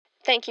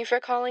Thank you for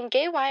calling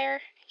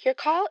Gaywire. Your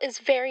call is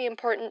very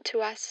important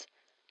to us.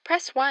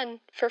 Press 1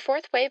 for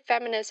fourth wave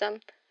feminism.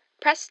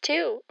 Press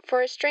 2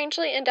 for a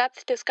strangely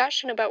in-depth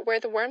discussion about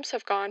where the worms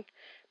have gone.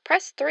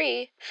 Press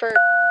 3 for...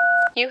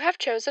 You have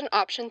chosen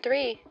option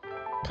 3.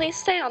 Please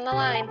stay on the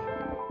line.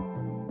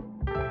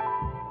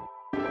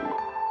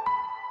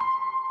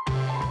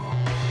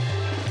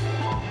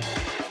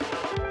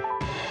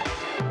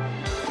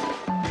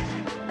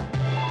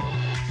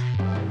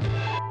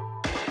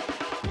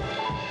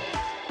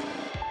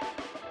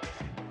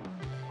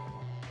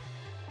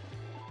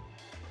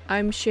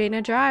 I'm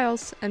Shayna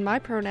Giles, and my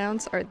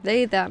pronouns are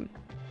they, them.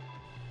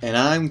 And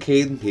I'm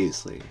Caden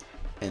Peasley,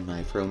 and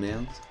my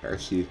pronouns are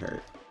she,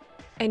 her.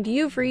 And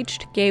you've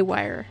reached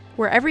Gaywire,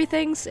 where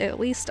everything's at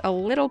least a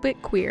little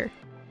bit queer.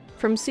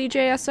 From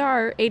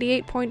CJSR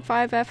 88.5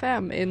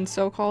 FM in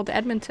so-called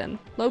Edmonton,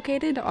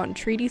 located on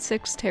Treaty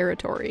 6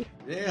 territory.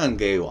 Today on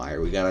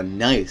Gaywire, we got a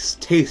nice,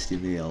 tasty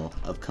meal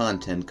of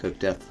content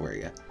cooked up for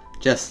you,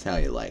 just how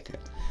you like it.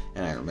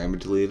 And I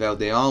remembered to leave out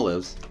the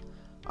olives.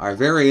 Our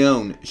very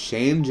own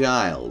Shane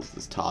Giles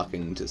is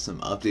talking to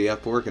some of the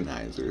Up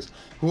organizers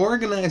who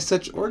organize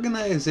such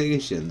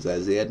organizations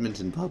as the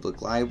Edmonton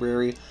Public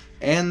Library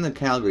and the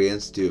Calgary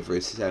Institute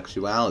for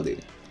Sexuality,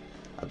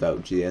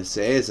 about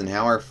GSAs and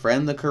how our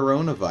friend the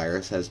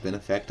coronavirus has been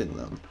affecting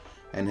them,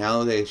 and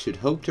how they should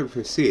hope to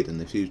proceed in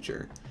the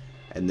future.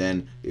 And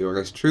then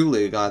yours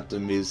truly got the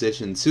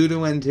musician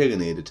Pseudo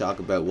Antigone to talk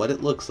about what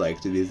it looks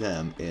like to be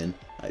them in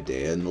A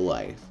Day in the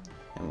Life.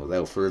 And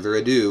without further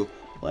ado,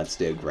 let's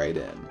dig right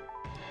in.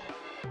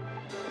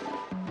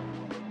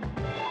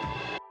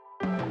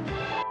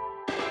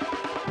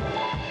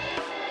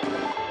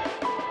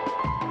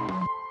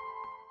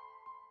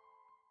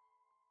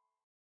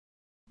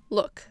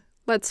 Look,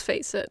 let's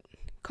face it,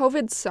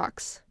 COVID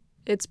sucks.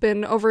 It's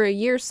been over a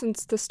year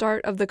since the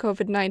start of the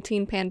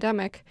COVID-19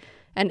 pandemic,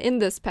 and in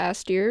this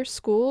past year,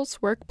 schools,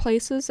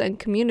 workplaces, and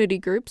community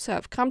groups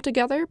have come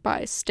together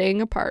by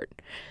staying apart.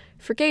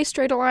 For gay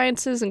straight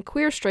alliances and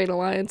queer straight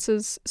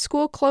alliances,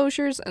 school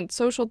closures and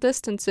social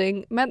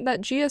distancing meant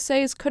that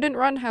GSAs couldn't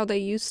run how they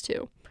used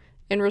to.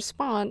 In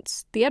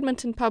response, the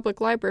Edmonton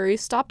Public Library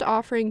stopped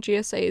offering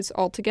GSAs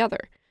altogether,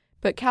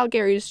 but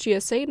Calgary's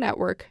GSA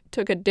network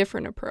took a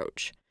different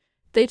approach.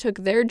 They took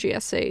their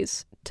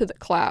GSAs to the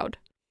cloud.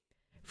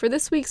 For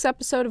this week's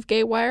episode of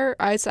Gaywire,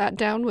 I sat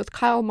down with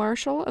Kyle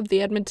Marshall of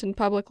the Edmonton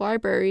Public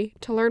Library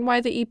to learn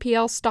why the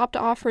EPL stopped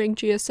offering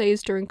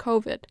GSAs during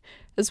COVID,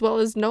 as well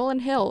as Nolan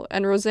Hill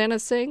and Rosanna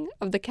Singh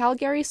of the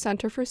Calgary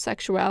Centre for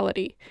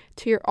Sexuality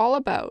to hear all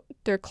about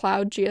their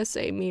cloud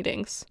GSA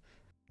meetings.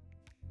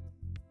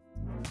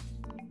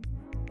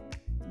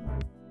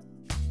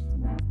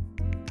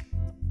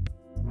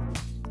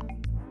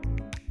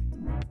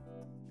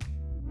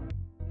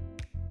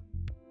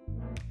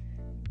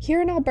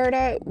 Here in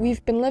Alberta,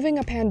 we've been living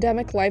a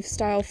pandemic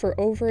lifestyle for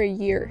over a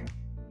year.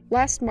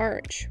 Last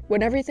March,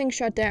 when everything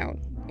shut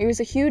down, it was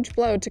a huge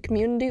blow to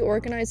community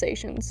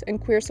organizations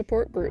and queer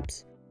support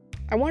groups.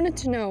 I wanted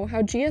to know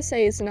how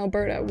GSAs in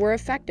Alberta were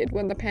affected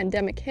when the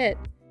pandemic hit,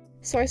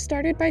 so I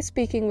started by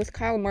speaking with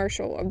Kyle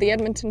Marshall of the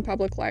Edmonton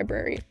Public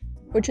Library,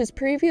 which has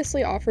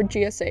previously offered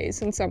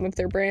GSAs in some of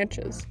their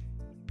branches.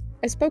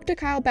 I spoke to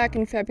Kyle back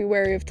in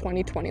February of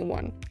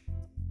 2021.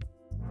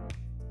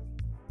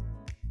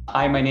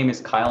 Hi, my name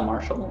is Kyle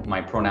Marshall.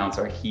 My pronouns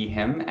are he,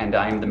 him, and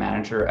I am the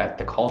manager at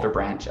the Calder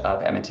branch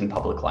of Edmonton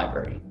Public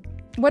Library.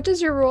 What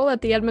does your role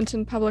at the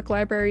Edmonton Public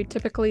Library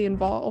typically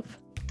involve?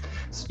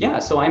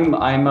 So I'm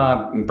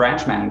a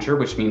branch manager,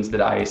 which means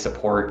that I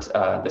support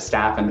the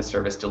staff and the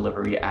service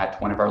delivery at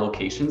one of our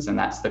locations, and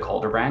that's the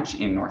Calder branch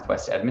in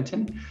Northwest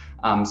Edmonton.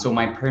 So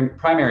my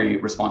primary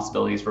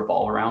responsibilities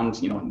revolve around,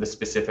 the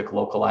specific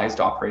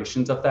localized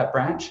operations of that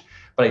branch,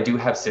 but I do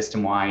have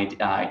system-wide,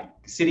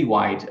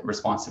 citywide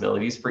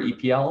responsibilities for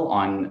EPL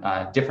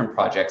on different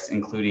projects,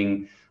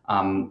 including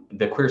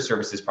the Queer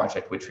Services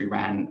Project, which we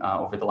ran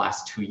over the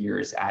last 2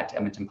 years at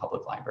Edmonton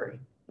Public Library.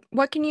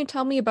 What can you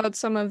tell me about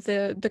some of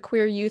the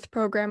queer youth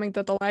programming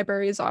that the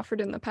library has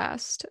offered in the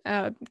past?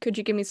 Could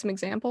you give me some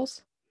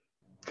examples?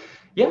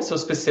 Yeah, so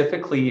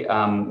specifically,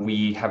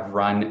 we have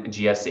run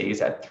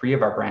GSAs at 3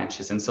 of our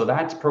branches. And so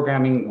that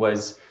programming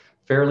was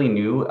fairly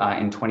new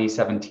in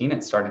 2017.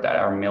 It started at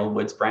our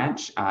Millwoods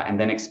branch and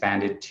then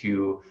expanded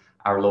to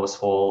our Lois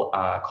Hole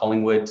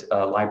Collingwood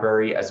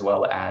library, as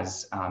well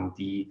as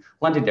the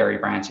Londonderry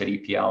branch at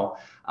EPL.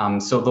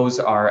 So those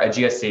are a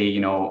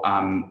GSA,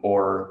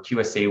 or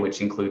QSA,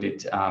 which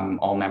included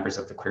all members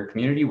of the queer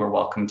community were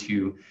welcome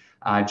to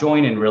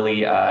join in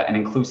really an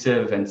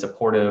inclusive and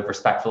supportive,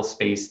 respectful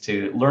space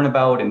to learn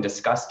about and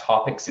discuss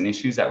topics and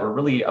issues that were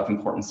really of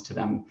importance to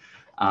them.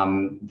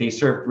 They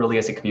served really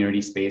as a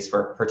community space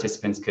where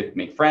participants could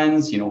make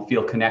friends,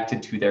 feel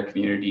connected to their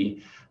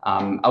community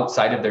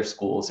outside of their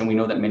schools. And we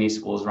know that many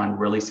schools run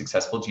really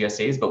successful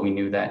GSAs, but we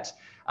knew that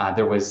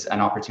there was an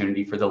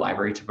opportunity for the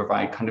library to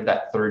provide kind of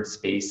that third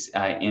space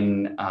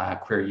in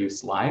queer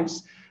youth's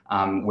lives,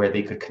 where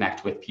they could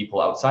connect with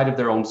people outside of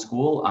their own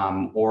school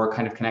or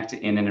kind of connect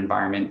in an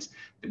environment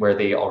where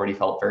they already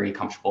felt very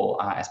comfortable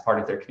as part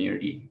of their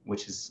community,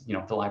 which is,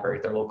 the library,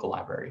 their local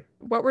library.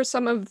 What were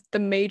some of the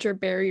major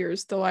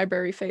barriers the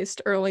library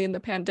faced early in the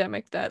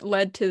pandemic that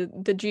led to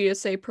the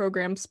GSA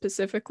program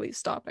specifically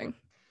stopping?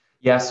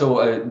 Yeah,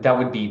 so that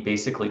would be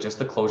basically just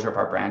the closure of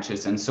our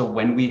branches. And so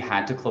when we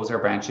had to close our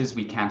branches,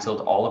 we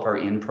canceled all of our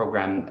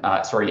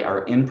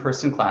our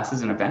in-person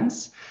classes and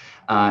events.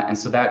 And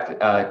so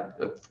that,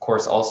 of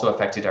course, also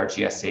affected our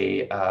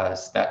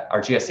GSAs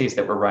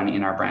that were run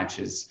in our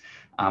branches.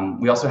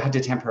 We also had to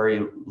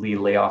temporarily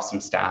lay off some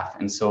staff.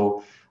 And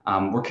so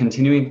we're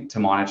continuing to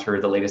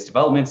monitor the latest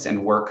developments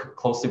and work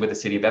closely with the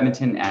City of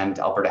Edmonton and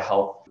Alberta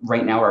Health.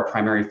 Right now, our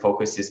primary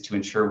focus is to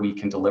ensure we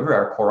can deliver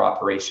our core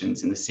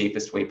operations in the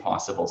safest way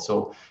possible.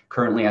 So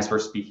currently, as we're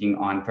speaking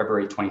on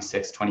February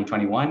 26,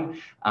 2021,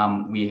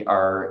 we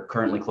are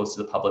currently closed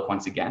to the public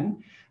once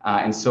again.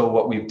 And so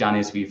what we've done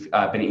is we've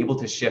been able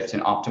to shift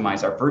and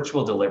optimize our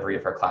virtual delivery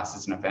of our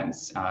classes and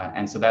events.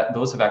 And so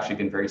those have actually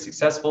been very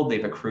successful.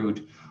 They've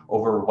accrued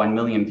over 1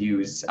 million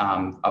views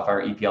of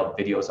our EPL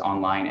videos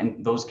online,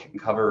 and those can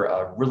cover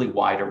a really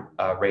wide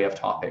array of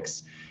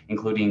topics,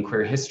 including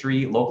queer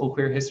history, local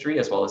queer history,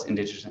 as well as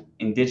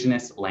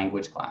Indigenous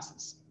language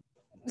classes.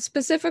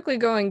 Specifically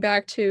going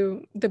back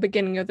to the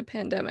beginning of the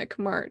pandemic,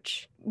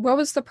 March, what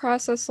was the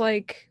process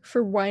like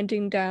for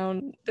winding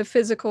down the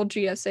physical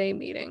GSA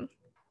meeting?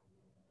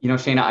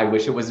 Shayna, I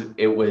wish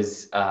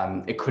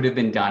it could have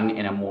been done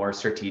in a more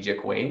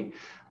strategic way.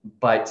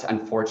 But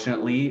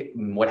unfortunately,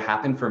 what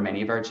happened for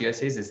many of our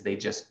GSAs is they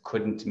just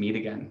couldn't meet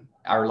again.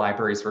 Our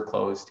libraries were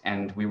closed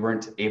and we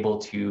weren't able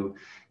to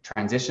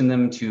transition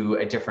them to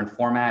a different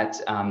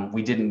format.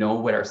 We didn't know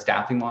what our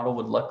staffing model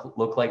would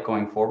look like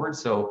going forward.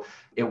 So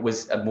it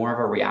was more of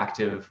a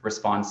reactive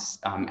response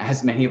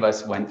as many of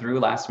us went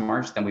through last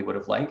March than we would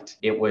have liked.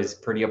 It was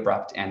pretty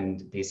abrupt,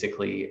 and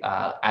basically,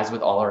 as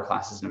with all our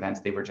classes and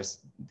events,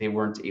 they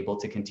weren't able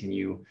to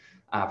continue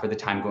for the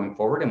time going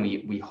forward. And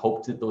we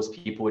hoped that those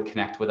people would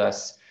connect with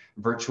us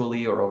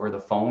virtually or over the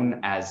phone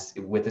as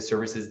with the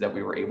services that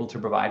we were able to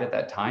provide at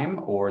that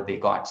time, or they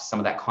got some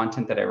of that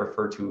content that I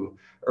referred to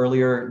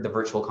earlier, the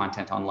virtual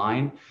content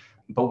online.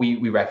 But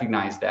we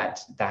recognize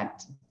that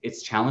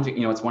it's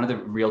challenging. It's one of the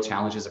real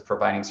challenges of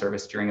providing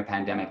service during a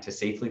pandemic, to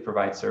safely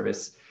provide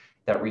service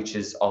that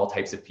reaches all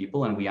types of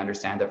people. And we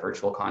understand that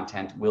virtual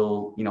content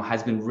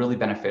has been really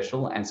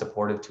beneficial and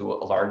supportive to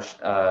a large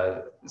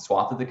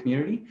swath of the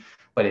community.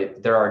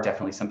 But there are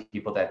definitely some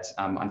people that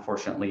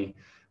unfortunately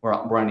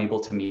we're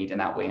unable to meet in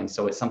that way. And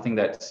so it's something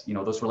that,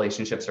 those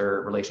relationships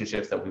are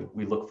relationships that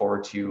we look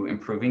forward to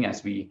improving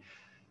as we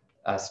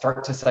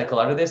start to cycle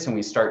out of this, and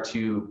we start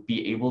to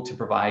be able to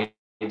provide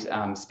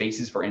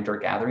spaces for indoor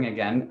gathering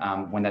again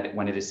when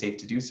it is safe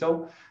to do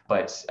so.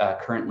 But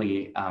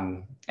currently,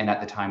 and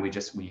at the time,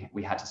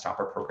 we had to stop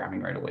our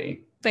programming right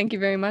away. Thank you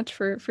very much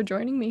for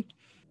joining me.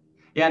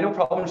 Yeah, no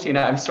problem,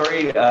 Sheena. I'm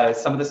sorry,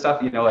 some of the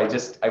stuff,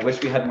 I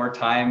wish we had more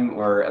time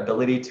or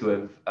ability to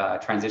have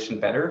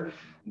transitioned better.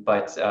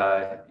 But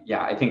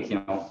I think,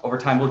 over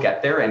time we'll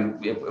get there,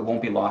 and it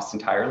won't be lost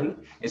entirely.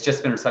 It's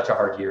just been such a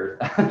hard year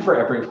for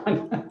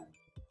everyone.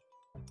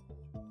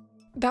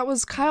 That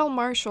was Kyle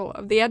Marshall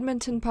of the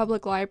Edmonton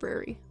Public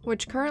Library,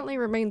 which currently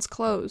remains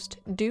closed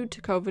due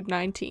to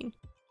COVID-19.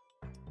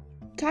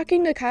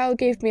 Talking to Kyle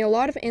gave me a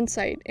lot of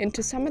insight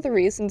into some of the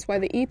reasons why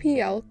the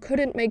EPL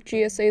couldn't make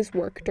GSAs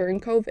work during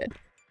COVID.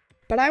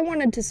 But I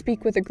wanted to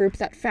speak with a group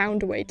that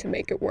found a way to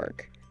make it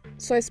work.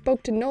 So I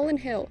spoke to Nolan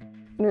Hill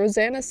and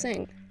Rosanna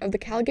Singh of the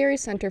Calgary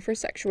Centre for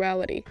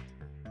Sexuality.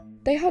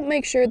 They help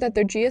make sure that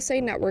their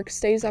GSA network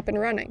stays up and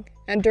running,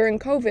 and during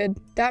COVID,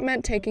 that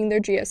meant taking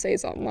their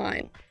GSAs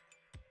online.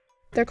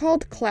 They're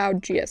called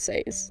Cloud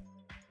GSAs.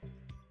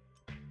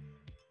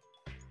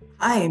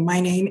 Hi, my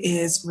name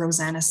is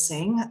Rosanna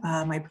Singh.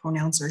 My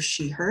pronouns are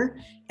she, her,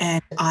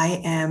 and I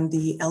am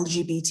the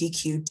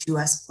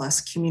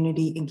LGBTQ2S+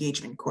 Community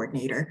Engagement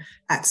Coordinator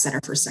at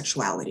Center for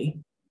Sexuality.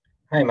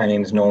 Hi, my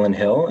name is Nolan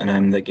Hill, and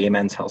I'm the Gay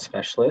Men's Health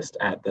Specialist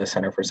at the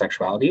Center for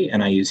Sexuality,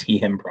 and I use he,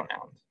 him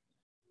pronouns.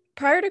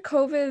 Prior to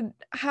COVID,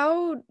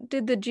 how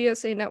did the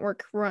GSA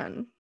network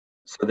run?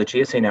 So the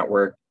GSA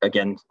network,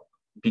 again,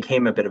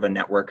 became a bit of a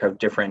network of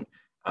different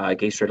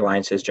gay straight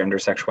alliances, gender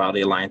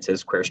sexuality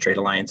alliances, queer straight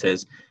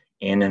alliances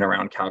in and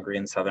around Calgary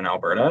and Southern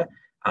Alberta,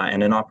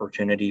 and an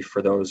opportunity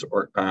for those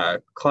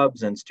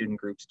clubs and student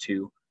groups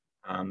to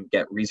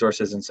get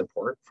resources and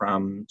support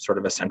from sort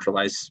of a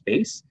centralized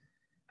space,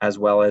 as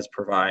well as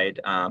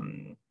provide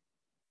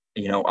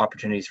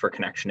opportunities for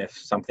connection. If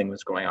something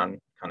was going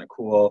on kind of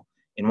cool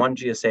in one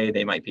GSA,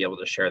 they might be able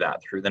to share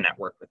that through the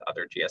network with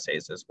other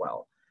GSAs as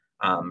well.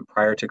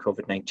 Prior to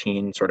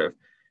COVID-19 sort of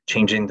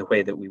changing the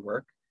way that we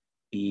work,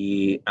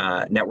 the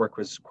network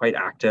was quite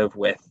active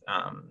with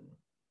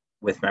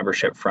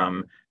membership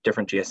from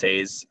different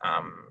GSAs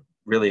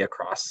really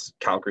across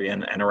Calgary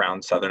and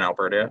around Southern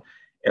Alberta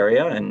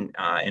area, and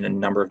in a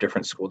number of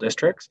different school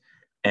districts.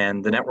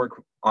 And the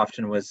network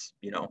often was,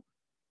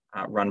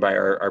 run by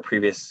our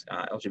previous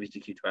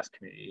LGBTQ2S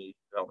community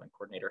development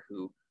coordinator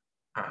who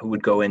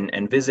would go in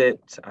and visit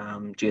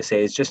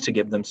GSAs just to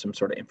give them some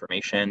sort of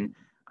information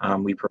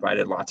We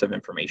provided lots of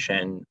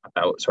information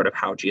about sort of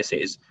how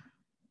GSAs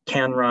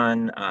can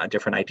run,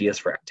 different ideas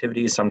for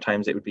activities.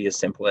 Sometimes it would be as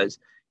simple as,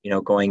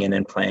 going in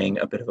and playing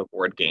a bit of a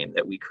board game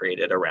that we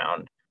created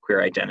around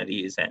queer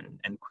identities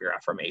and queer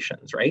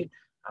affirmations, right?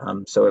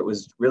 So it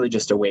was really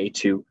just a way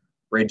to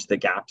bridge the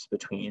gaps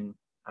between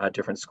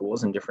different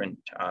schools and different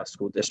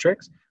school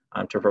districts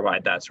to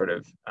provide that sort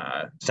of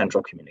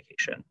central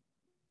communication.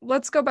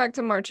 Let's go back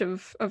to March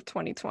of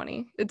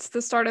 2020. It's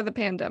the start of the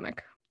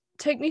pandemic.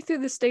 Take me through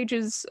the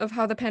stages of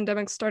how the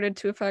pandemic started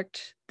to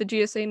affect the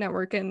GSA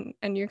network and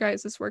your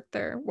guys' work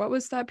there. What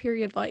was that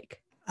period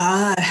like?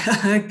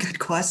 Good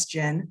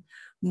question.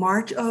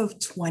 March of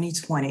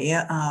 2020,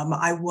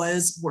 I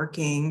was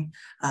working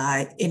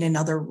in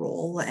another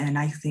role, and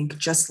I think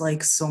just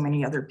like so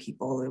many other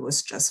people, it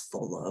was just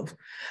full of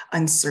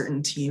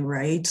uncertainty,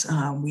 right?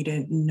 We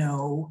didn't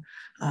know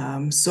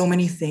so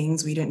many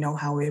things. We didn't know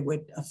how it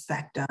would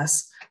affect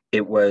us.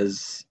 It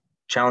was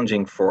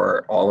challenging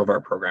for all of our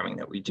programming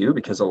that we do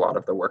because a lot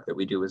of the work that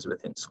we do is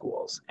within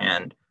schools,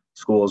 and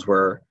schools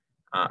were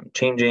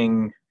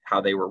changing how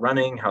they were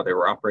running, how they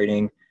were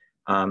operating.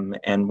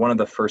 And one of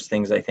the first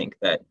things I think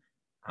that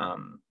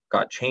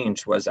got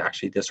changed was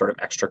actually this sort of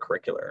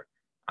extracurricular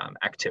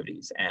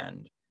activities.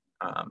 And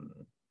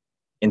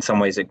in some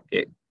ways,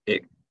 they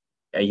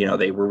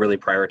were really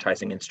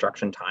prioritizing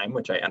instruction time,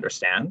 which I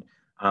understand.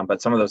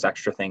 But some of those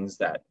extra things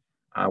that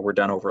were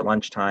done over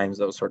lunch times,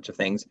 those sorts of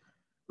things,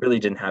 really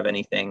didn't have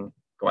anything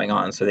going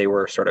on. So they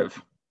were sort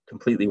of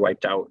completely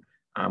wiped out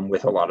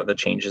with a lot of the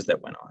changes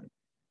that went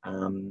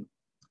on.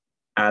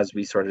 As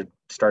we started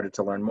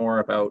to learn more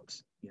about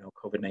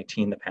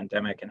COVID-19, the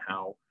pandemic, and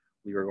how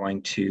we were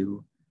going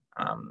to,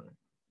 how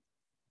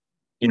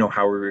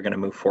we were going to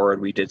move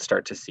forward, we did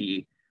start to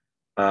see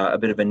a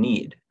bit of a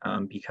need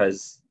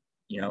because,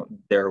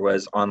 there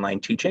was online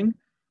teaching,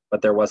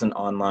 but there wasn't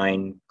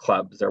online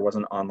clubs, there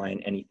wasn't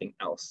online anything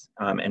else.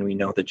 And we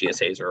know that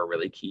GSAs are a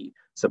really key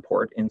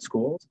support in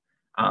schools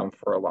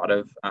for a lot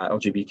of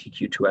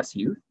LGBTQ2S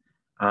youth.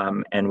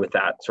 And with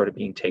that sort of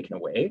being taken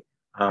away,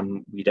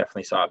 we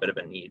definitely saw a bit of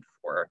a need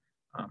for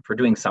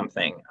doing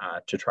something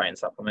to try and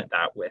supplement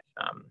that with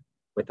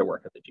the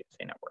work of the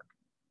GSA network.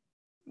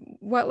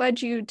 What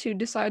led you to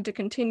decide to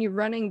continue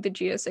running the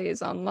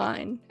GSAs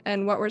online,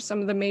 and what were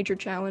some of the major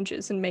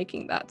challenges in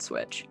making that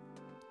switch?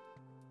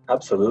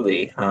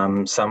 Absolutely.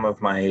 Some of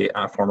my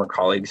former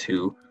colleagues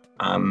who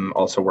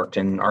also worked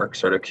in our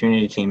sort of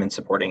community team in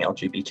supporting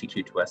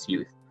LGBTQ2S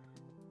youth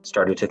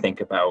started to think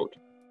about,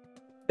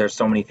 there's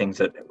so many things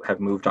that have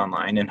moved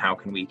online, and how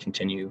can we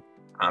continue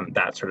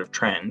that sort of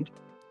trend?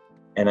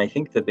 And I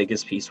think the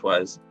biggest piece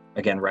was,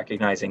 again,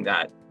 recognizing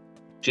that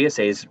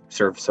GSAs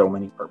serve so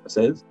many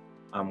purposes,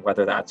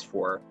 whether that's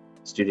for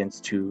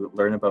students to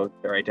learn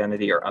about their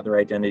identity or other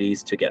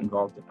identities, to get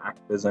involved in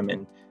activism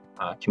and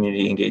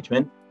community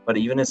engagement, but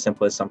even as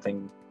simple as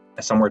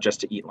somewhere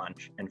just to eat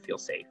lunch and feel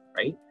safe,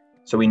 right?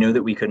 So we knew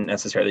that we couldn't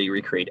necessarily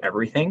recreate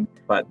everything,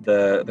 but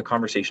the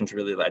conversations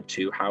really led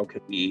to how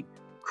could we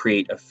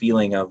create a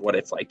feeling of what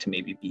it's like to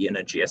maybe be in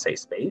a GSA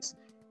space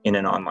in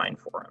an online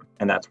forum.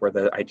 And that's where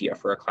the idea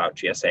for a Cloud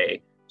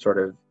GSA sort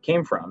of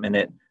came from. And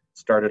it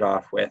started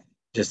off with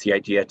just the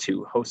idea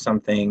to host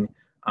something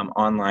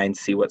online,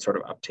 see what sort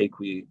of uptake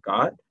we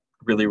got,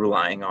 really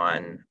relying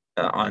on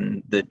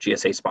the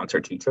GSA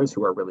sponsored teachers,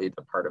 who are really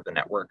the part of the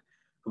network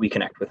who we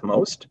connect with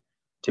most,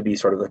 to be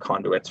sort of the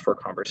conduits for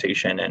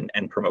conversation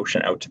and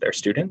promotion out to their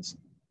students,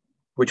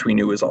 which we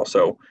knew was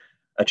also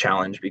a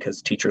challenge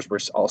because teachers were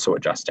also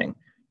adjusting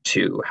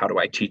to, how do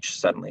I teach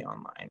suddenly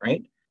online,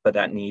 right? But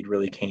that need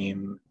really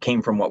came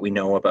from what we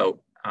know about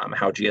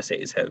how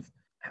GSAs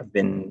have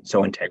been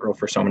so integral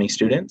for so many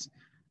students.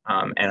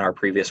 And our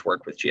previous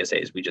work with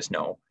GSAs, we just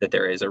know that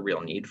there is a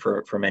real need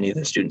for many of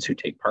the students who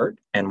take part,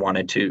 and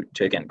wanted to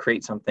again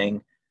create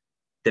something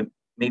that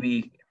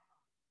maybe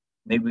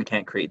we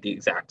can't create the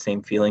exact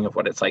same feeling of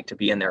what it's like to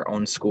be in their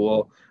own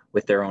school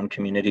with their own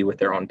community, with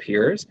their own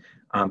peers,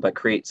 but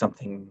create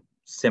something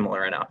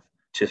similar enough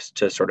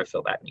to sort of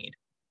fill that need.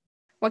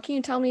 What can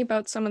you tell me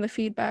about some of the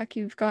feedback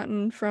you've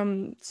gotten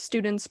from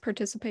students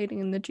participating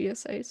in the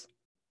GSAs?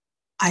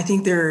 I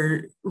think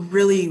they're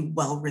really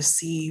well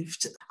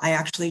received. I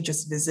actually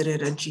just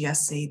visited a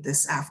GSA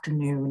this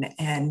afternoon,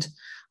 and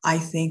I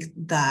think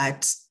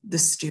that the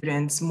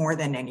students, more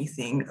than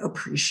anything,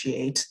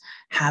 appreciate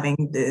having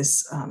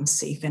this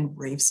safe and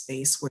brave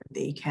space where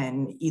they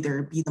can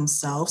either be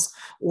themselves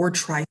or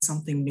try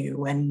something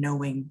new, and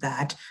knowing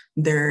that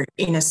they're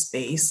in a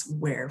space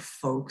where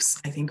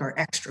folks, I think, are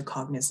extra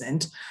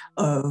cognizant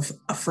of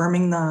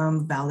affirming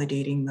them,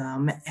 validating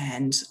them,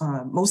 and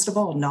most of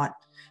all, not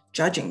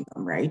judging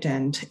them, right,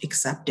 and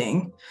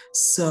accepting.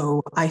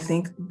 So I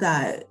think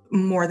that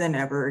more than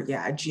ever,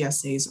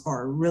 GSAs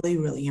are really,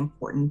 really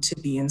important to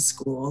be in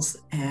schools.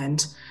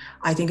 And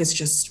I think it's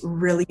just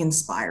really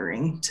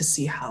inspiring to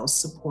see how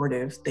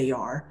supportive they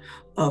are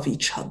of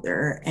each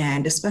other,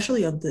 and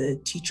especially of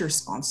the teacher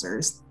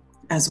sponsors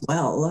as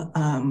well.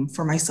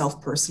 For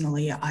myself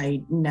personally,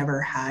 I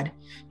never had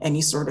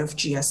any sort of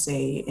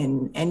GSA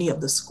in any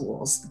of the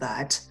schools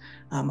that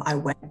I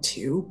went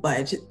to,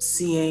 but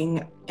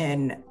seeing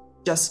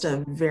just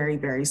a very,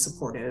 very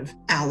supportive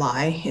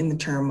ally in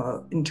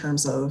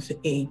terms of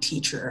a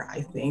teacher,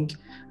 I think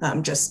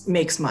just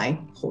makes my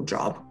whole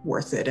job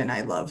worth it. And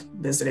I love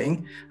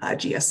visiting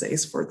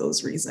GSAs for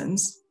those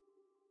reasons.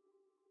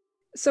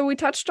 So we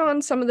touched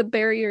on some of the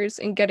barriers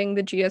in getting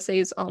the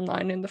GSAs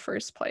online in the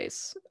first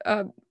place.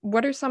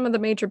 What are some of the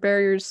major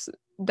barriers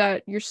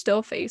that you're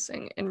still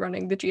facing in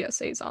running the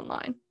GSAs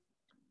online?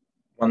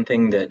 One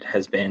thing that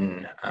has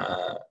been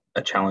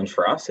a challenge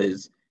for us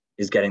is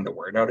getting the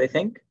word out, I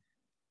think.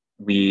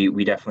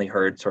 We definitely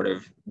heard sort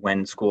of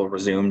when school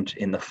resumed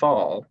in the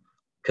fall,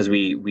 because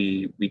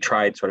we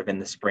tried sort of in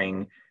the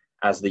spring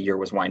as the year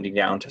was winding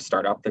down to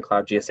start up the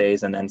Cloud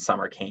GSAs, and then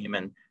summer came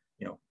and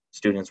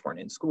students weren't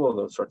in school,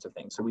 those sorts of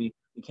things. So we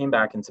came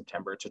back in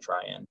September to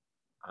try and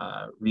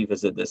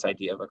revisit this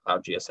idea of a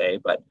Cloud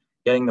GSA, but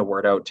getting the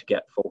word out to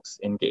get folks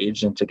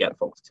engaged and to get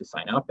folks to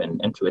sign up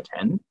and to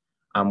attend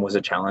was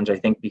a challenge, I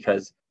think,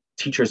 because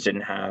teachers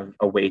didn't have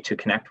a way to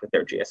connect with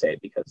their GSA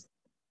because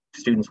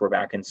students were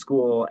back in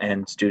school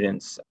and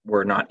students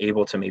were not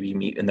able to maybe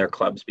meet in their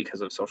clubs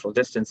because of social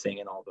distancing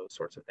and all those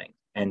sorts of things.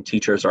 And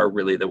teachers are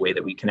really the way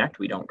that we connect.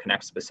 We don't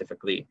connect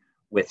specifically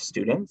with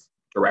students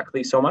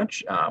directly so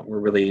much. We're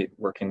really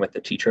working with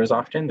the teachers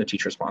often, the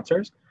teacher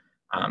sponsors.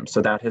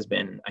 So that has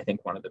been, I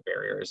think, one of the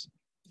barriers.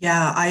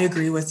 Yeah, I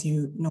agree with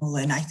you,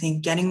 Nolan. I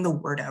think getting the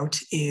word out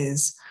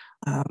is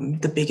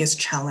the biggest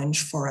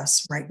challenge for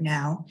us right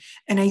now.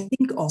 And I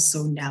think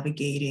also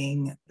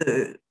navigating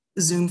the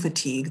Zoom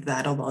fatigue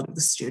that a lot of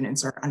the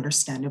students are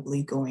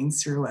understandably going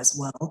through as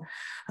well,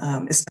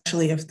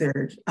 especially if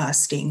they're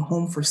staying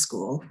home for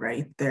school,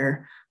 right?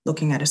 They're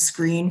looking at a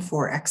screen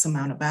for X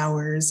amount of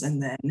hours,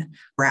 and then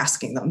we're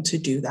asking them to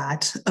do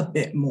that a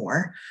bit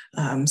more.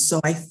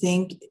 So I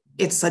think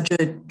it's such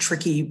a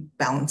tricky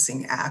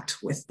balancing act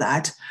with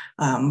that.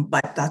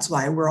 But that's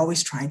why we're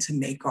always trying to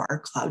make our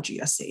Cloud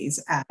GSAs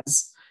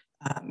as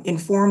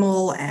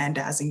informal and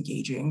as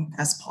engaging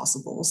as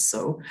possible.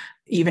 So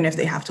even if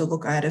they have to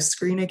look at a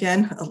screen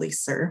again, at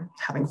least they're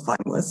having fun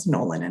with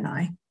Nolan and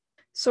I.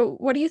 So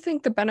what do you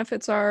think the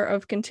benefits are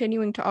of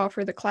continuing to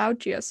offer the Cloud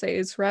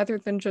GSAs rather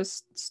than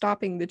just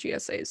stopping the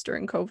GSAs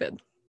during COVID?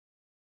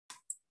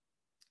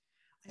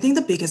 I think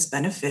the biggest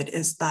benefit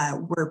is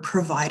that we're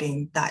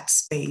providing that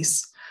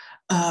space.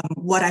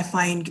 What I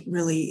find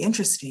really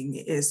interesting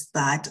is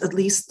that at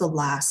least the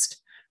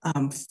last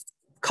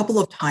couple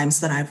of times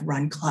that I've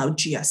run Cloud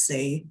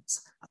GSAs,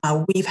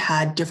 we've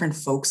had different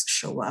folks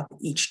show up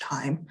each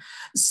time.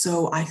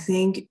 So I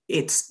think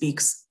it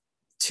speaks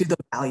to the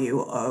value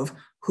of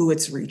who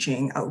it's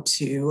reaching out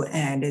to,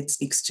 and it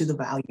speaks to the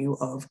value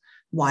of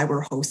why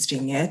we're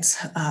hosting it,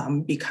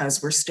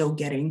 because we're still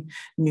getting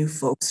new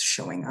folks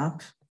showing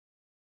up.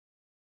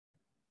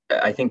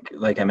 I think,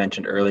 like I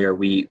mentioned earlier,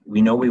 we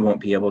know we won't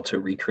be able to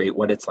recreate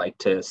what it's like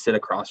to sit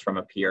across from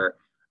a peer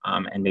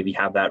and maybe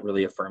have that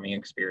really affirming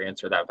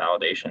experience or that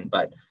validation,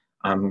 but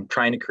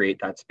trying to create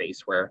that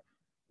space where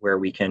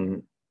we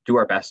can do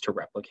our best to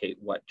replicate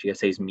what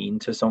GSAs mean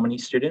to so many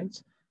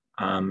students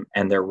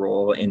and their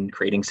role in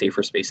creating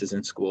safer spaces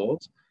in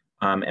schools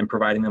and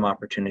providing them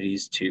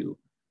opportunities to,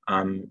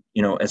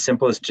 as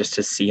simple as just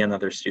to see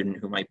another student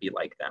who might be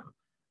like them,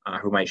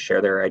 who might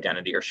share their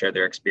identity or share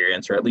their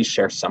experience, or at least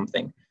share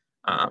something.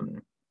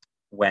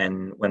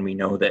 When we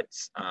know that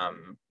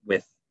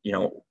with,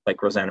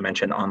 like Rosanna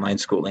mentioned, online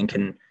schooling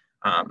can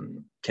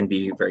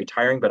be very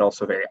tiring, but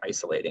also very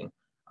isolating,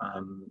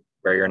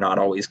 where you're not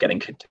always getting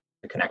to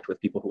connect with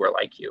people who are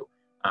like you.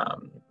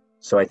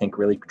 So I think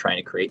really trying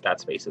to create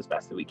that space as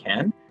best that we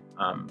can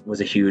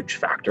was a huge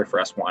factor for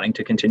us wanting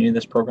to continue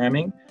this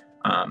programming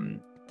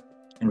and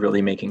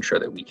really making sure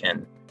that we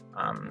can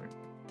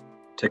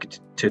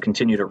to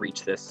continue to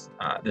reach this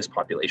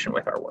population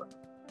with our work.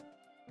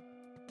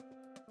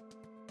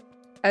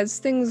 As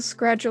things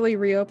gradually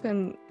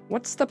reopen,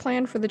 what's the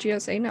plan for the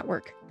GSA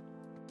network?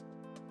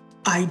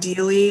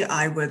 Ideally,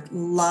 I would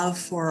love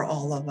for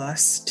all of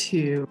us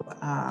to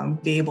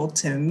be able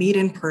to meet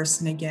in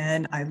person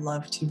again. I'd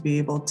love to be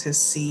able to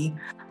see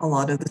a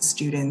lot of the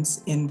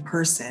students in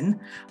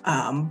person.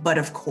 But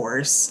of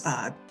course,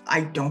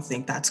 I don't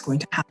think that's going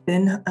to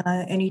happen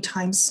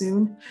anytime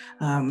soon.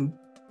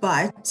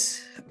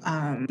 But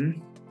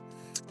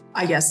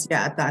I guess,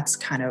 yeah, that's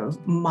kind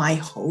of my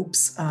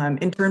hopes.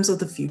 In terms of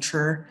the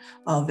future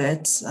of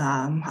it,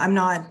 I'm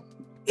not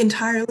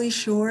entirely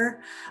sure.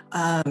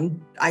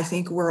 I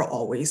think we're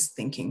always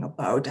thinking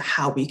about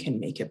how we can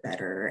make it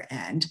better.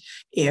 And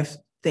if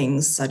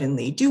things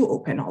suddenly do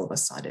open all of a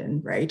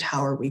sudden, right,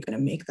 how are we going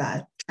to make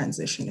that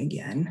transition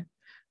again?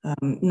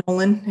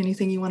 Nolan,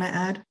 anything you want to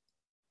add?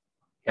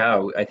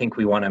 Yeah, I think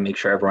we want to make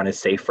sure everyone is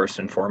safe first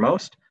and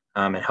foremost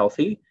and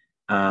healthy.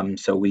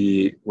 So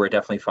we're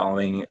definitely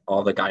following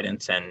all the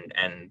guidance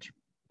and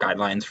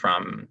guidelines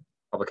from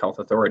public health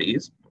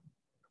authorities,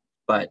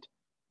 but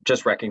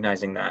just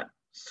recognizing that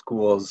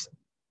schools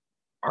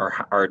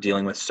are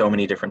dealing with so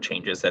many different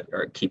changes that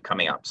keep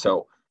coming up.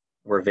 So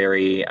we're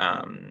very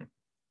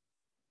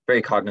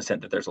very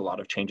cognizant that there's a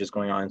lot of changes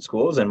going on in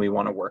schools, and we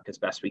want to work as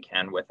best we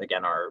can with,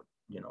 again, our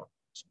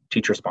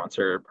teacher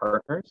sponsor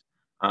partners,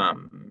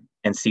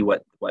 and see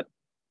what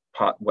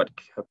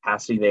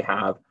capacity they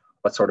have,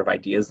 what sort of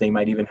ideas they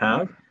might even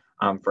have,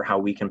 for how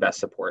we can best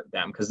support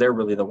them, because they're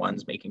really the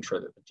ones making sure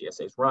that the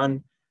GSAs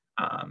run.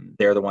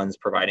 They're the ones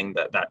providing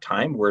that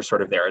time. We're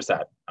sort of there as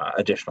that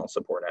additional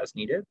support as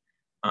needed.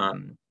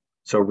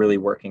 So really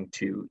working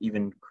to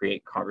even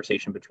create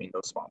conversation between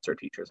those sponsor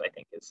teachers, I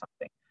think, is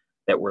something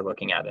that we're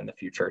looking at in the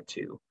future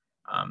to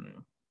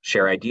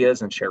share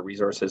ideas and share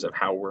resources of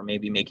how we're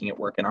maybe making it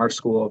work in our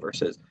school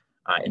versus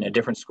in a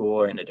different school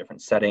or in a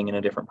different setting in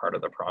a different part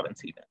of the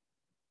province even.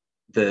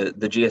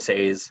 The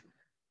GSAs,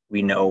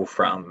 we know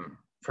from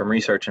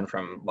research and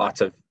from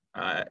lots of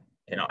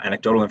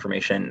anecdotal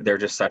information, they're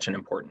just such an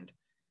important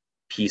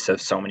piece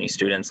of so many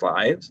students'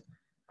 lives.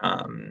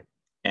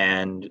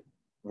 And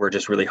we're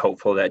just really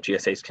hopeful that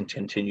GSAs can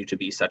continue to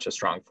be such a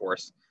strong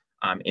force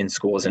in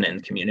schools and in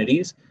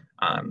communities,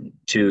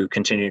 to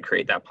continue to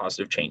create that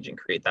positive change and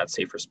create that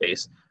safer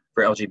space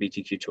for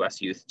LGBTQ2S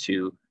youth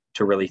to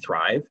really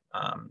thrive.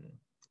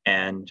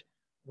 And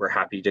we're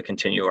happy to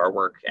continue our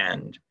work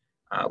and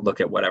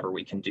look at whatever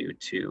we can do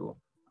to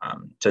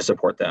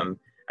support them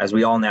as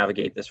we all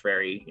navigate this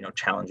very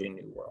challenging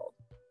new world.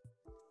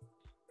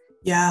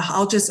 Yeah,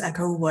 I'll just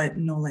echo what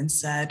Nolan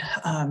said.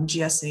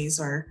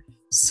 GSAs are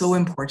so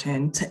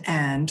important,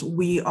 and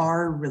we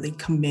are really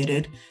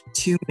committed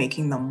to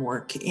making them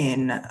work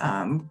in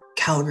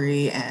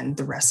Calgary and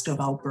the rest of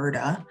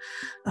Alberta.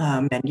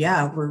 And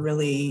yeah, we're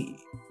really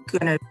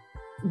going to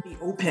be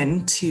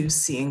open to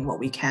seeing what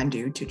we can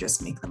do to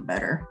just make them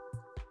better.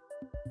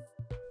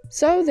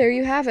 So there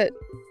you have it.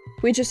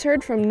 We just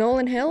heard from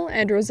Nolan Hill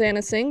and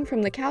Rosanna Singh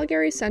from the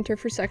Calgary Centre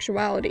for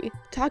Sexuality,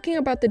 talking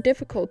about the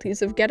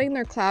difficulties of getting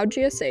their Cloud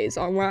GSAs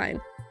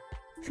online.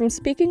 From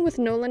speaking with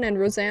Nolan and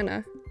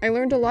Rosanna, I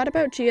learned a lot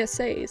about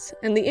GSAs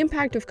and the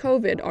impact of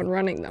COVID on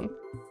running them.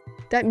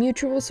 That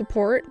mutual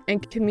support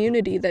and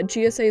community that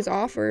GSAs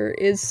offer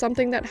is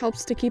something that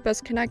helps to keep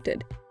us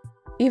connected,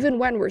 even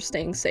when we're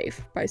staying safe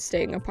by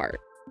staying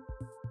apart.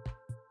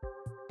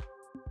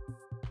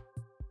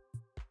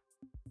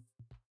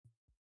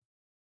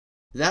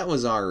 That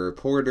was our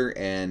reporter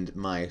and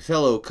my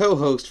fellow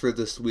co-host for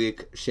this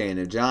week,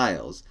 Shayna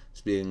Giles,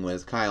 speaking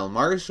with Kyle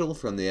Marshall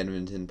from the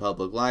Edmonton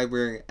Public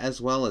Library, as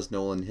well as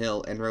Nolan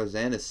Hill and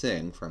Rosanna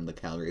Singh from the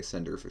Calgary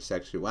Centre for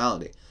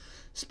Sexuality,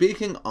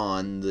 speaking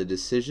on the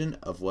decision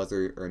of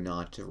whether or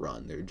not to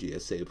run their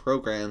GSA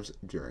programs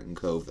during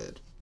COVID.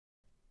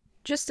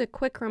 Just a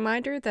quick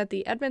reminder that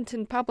the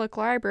Edmonton Public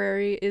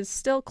Library is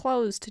still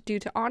closed due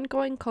to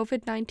ongoing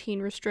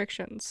COVID-19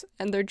 restrictions,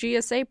 and their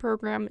GSA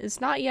program is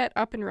not yet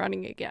up and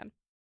running again.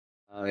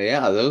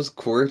 Yeah, those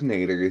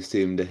coordinators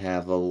seem to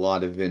have a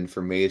lot of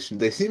information.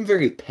 They seem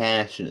very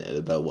passionate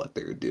about what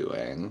they're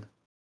doing.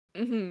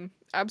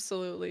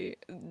 Absolutely.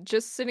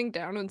 Just sitting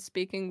down and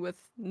speaking with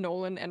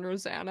Nolan and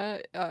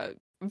Rosanna,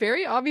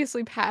 very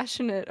obviously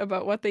passionate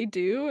about what they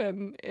do,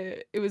 and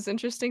it was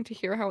interesting to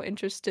hear how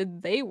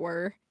interested they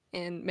were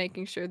in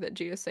making sure that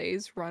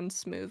GSAs run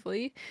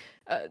smoothly.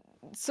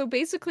 So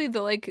basically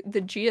the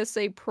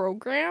GSA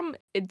program,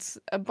 it's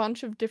a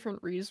bunch of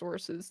different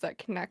resources that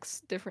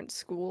connects different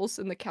schools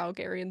in the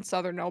Calgary and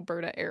Southern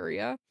Alberta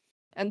area.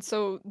 And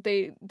so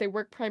they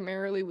work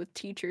primarily with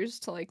teachers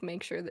to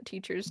make sure that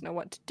teachers know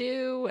what to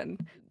do, and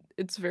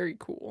it's very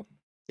cool.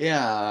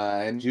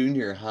 Yeah, in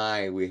junior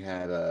high we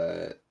had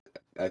a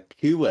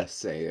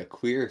QSA, a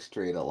Queer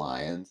Straight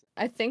Alliance.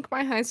 I think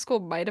my high school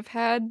might have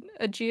had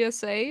a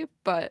GSA,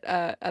 but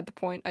at the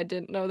point I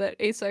didn't know that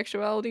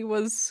asexuality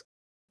was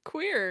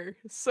queer.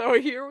 So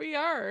here we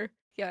are.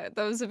 Yeah,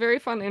 that was a very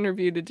fun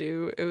interview to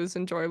do. It was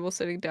enjoyable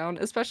sitting down,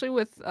 especially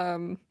with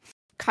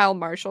Kyle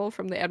Marshall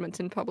from the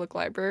Edmonton Public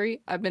Library.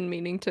 I've been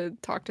meaning to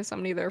talk to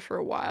somebody there for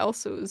a while,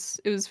 so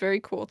it was very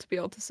cool to be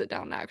able to sit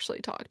down and actually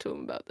talk to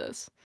him about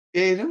this.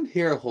 Yeah, you don't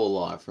hear a whole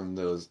lot from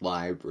those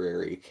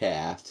library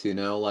cats,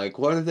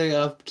 what are they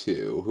up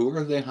to? Who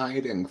are they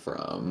hiding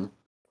from?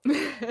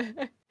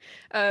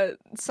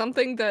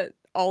 Something that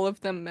all of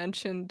them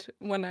mentioned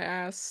when I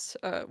asked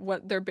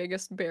what their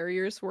biggest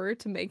barriers were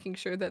to making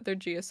sure that their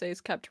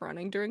GSAs kept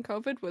running during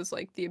COVID was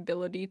the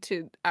ability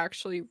to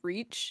actually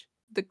reach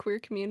the queer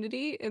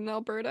community in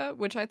Alberta,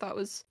 which I thought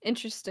was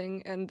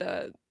interesting. And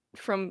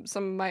from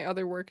some of my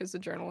other work as a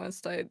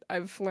journalist,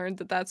 I've learned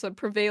that that's a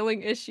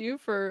prevailing issue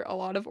for a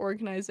lot of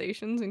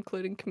organizations,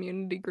 including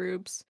community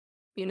groups,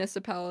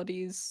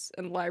 municipalities,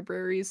 and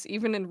libraries,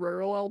 even in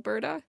rural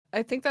Alberta.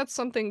 I think that's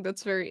something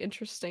that's very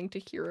interesting to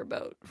hear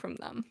about from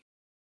them.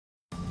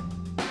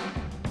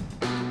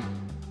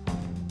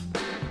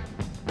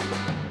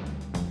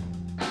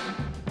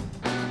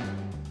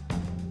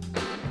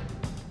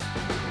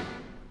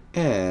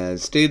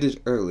 As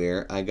stated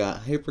earlier, I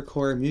got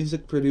Hypercore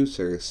music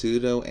producer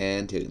Pseudo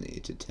Antony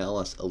to tell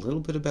us a little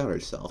bit about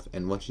herself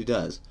and what she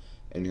does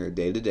in her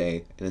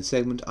day-to-day in a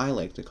segment I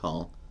like to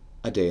call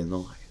A Day in the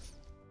Life.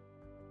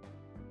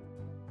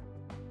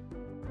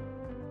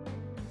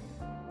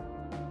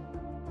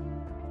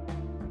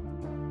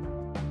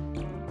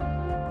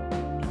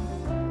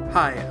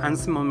 Hi, I'm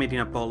Simon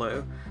Medina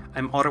Polo.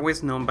 I'm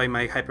otherwise known by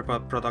my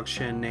hyperpop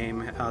production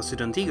name,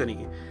 Pseudo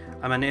Antigone.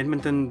 I'm an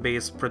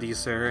Edmonton-based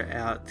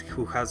producer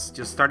who has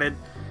just started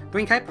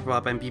doing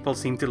hyperpop, and people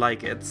seem to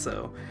like it,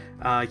 so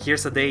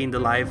here's a day in the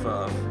life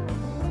of...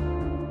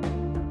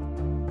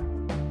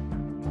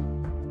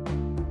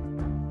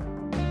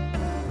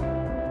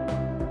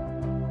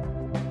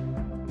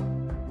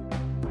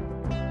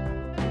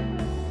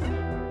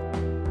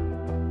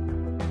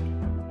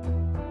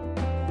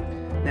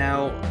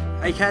 Now,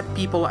 I had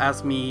people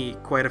ask me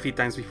quite a few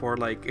times before,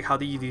 like, how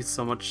do you do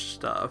so much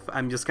stuff?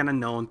 I'm just kind of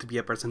known to be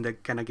a person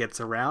that kind of gets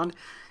around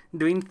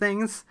doing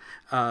things,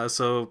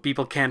 so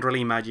people can't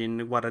really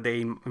imagine what a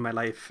day in my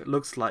life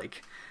looks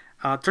like.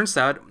 Turns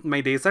out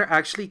my days are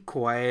actually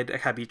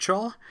quite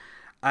habitual.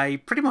 I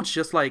pretty much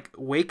just like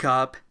wake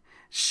up,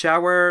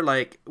 shower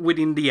like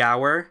within the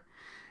hour,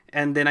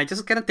 and then I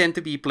just kind of tend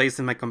to be placed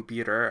in my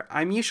computer.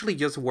 I'm usually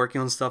just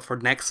working on stuff for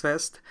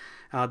NextFest,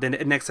 the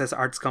NextFest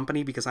Arts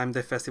Company, because I'm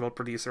the festival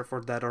producer for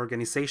that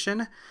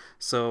organization.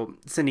 So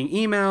sending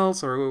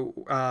emails or,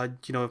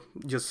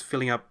 just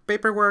filling up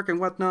paperwork and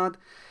whatnot.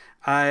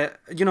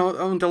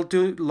 Until not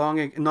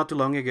too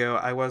long ago,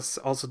 I was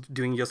also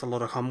doing just a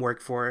lot of homework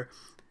for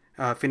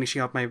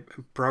finishing up my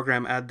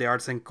program at the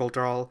Arts and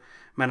Cultural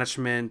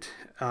Management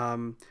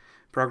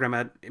program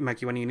at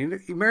McEwan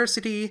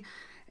University.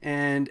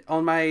 And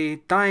on my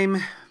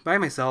time by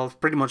myself,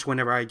 pretty much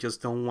whenever I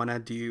just don't want to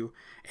do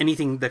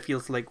anything that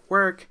feels like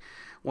work,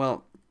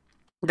 well,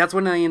 that's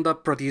when I end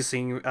up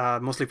producing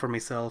mostly for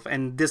myself.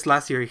 And this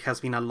last year has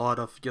been a lot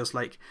of just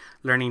like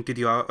learning to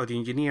do audio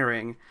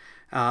engineering.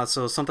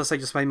 So sometimes I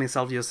just find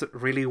myself just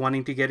really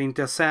wanting to get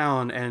into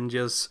sound and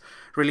just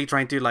really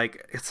trying to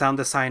like sound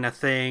design a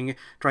thing,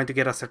 trying to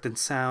get a certain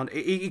sound.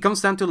 It comes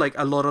down to like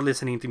a lot of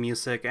listening to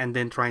music and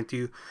then trying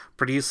to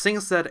produce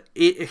things that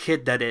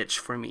hit that itch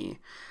for me.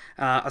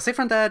 Aside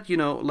from that,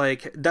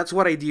 that's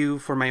what I do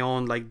for my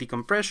own like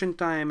decompression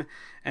time.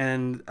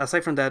 And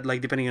aside from that, like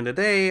depending on the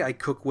day, I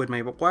cook with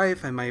my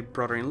wife and my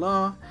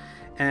brother-in-law.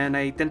 And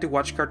I tend to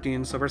watch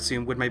cartoons over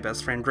Zoom with my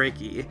best friend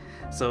Reiki.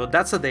 So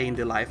that's a day in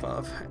the life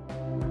of.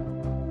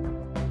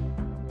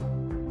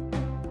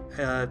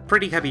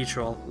 Pretty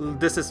habitual.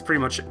 This is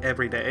pretty much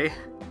every day.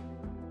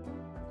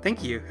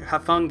 Thank you.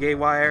 Have fun,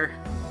 Gaywire.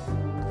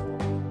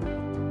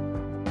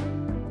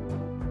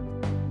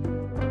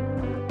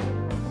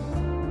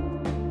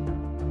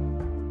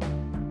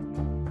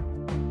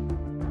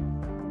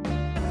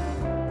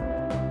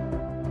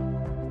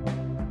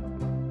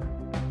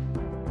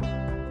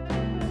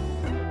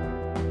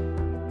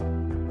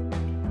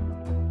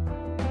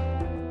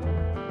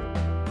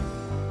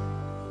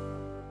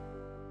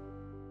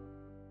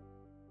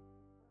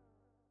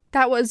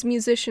 That was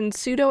musician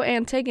Pseudo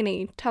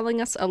Antigone telling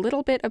us a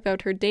little bit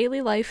about her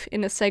daily life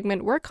in a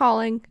segment we're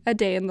calling A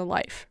Day in the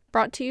Life,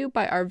 brought to you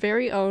by our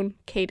very own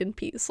Caden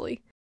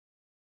Peasley.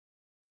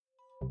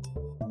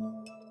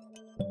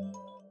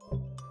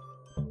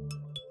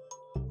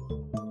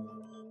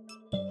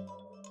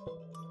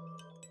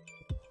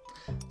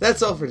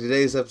 That's all for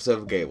today's episode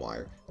of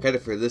Gaywire.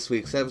 Credit for this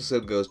week's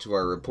episode goes to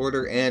our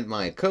reporter and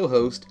my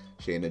co-host,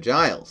 Shayna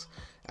Giles.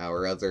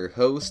 Our other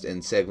host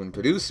and segment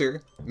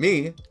producer,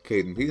 me,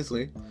 Caden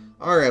Peasley,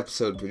 our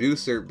episode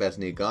producer,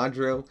 Bethany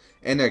Gaudreau,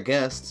 and our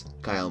guests,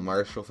 Kyle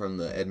Marshall from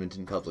the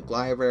Edmonton Public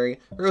Library,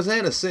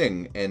 Rosanna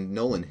Singh, and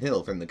Nolan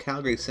Hill from the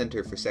Calgary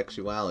Centre for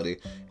Sexuality,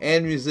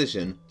 and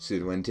musician,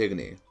 Pseudo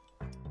Antigone.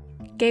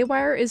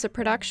 Gaywire is a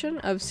production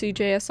of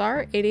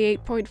CJSR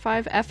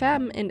 88.5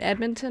 FM in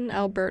Edmonton,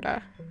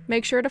 Alberta.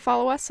 Make sure to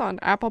follow us on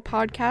Apple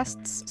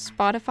Podcasts,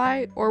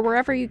 Spotify, or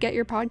wherever you get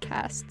your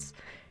podcasts.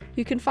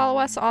 You can follow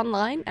us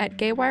online at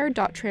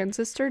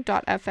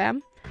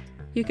gaywire.transistor.fm.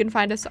 You can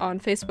find us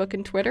on Facebook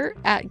and Twitter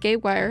at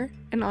Gaywire,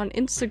 and on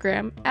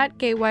Instagram at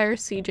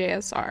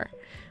GaywireCJSR.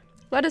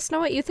 Let us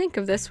know what you think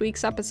of this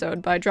week's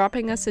episode by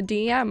dropping us a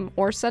DM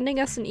or sending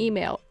us an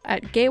email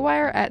at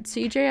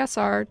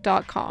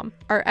gaywire@cjsr.com.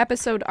 Our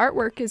episode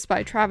artwork is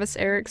by Travis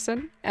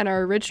Erickson, and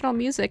our original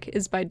music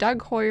is by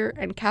Doug Hoyer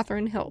and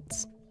Catherine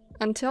Hiltz.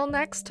 Until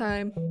next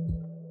time.